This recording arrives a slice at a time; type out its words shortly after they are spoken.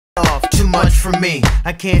too much for me,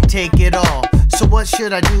 I can't take it all. So what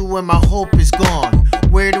should I do when my hope is gone?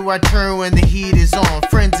 Where do I turn when the heat is on?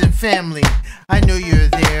 Friends and family, I know you're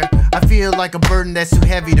there. I feel like a burden that's too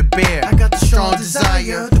heavy to bear. I got the strong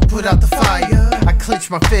desire to put out the fire. I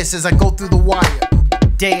clench my fists as I go through the wire.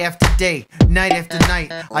 Day after day, night after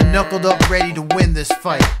night, I knuckled up ready to win this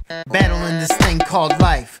fight. Battling this thing called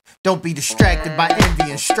life. Don't be distracted by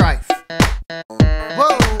envy and strife.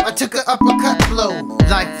 Whoa, I took an uppercut blow.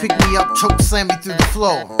 Life picked me up, choke slammed me through the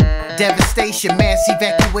floor. Devastation, mass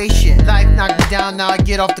evacuation. Life knocked me down, now I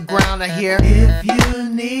get off the ground. I hear, if you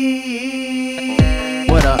need.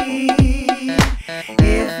 What up? If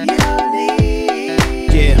you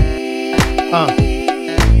need. Yeah.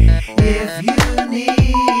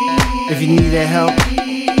 If you need that help,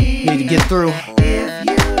 need to get through.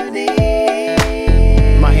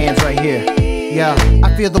 My hands right here. Yeah,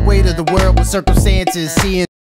 I feel the weight of the world with circumstances, seeing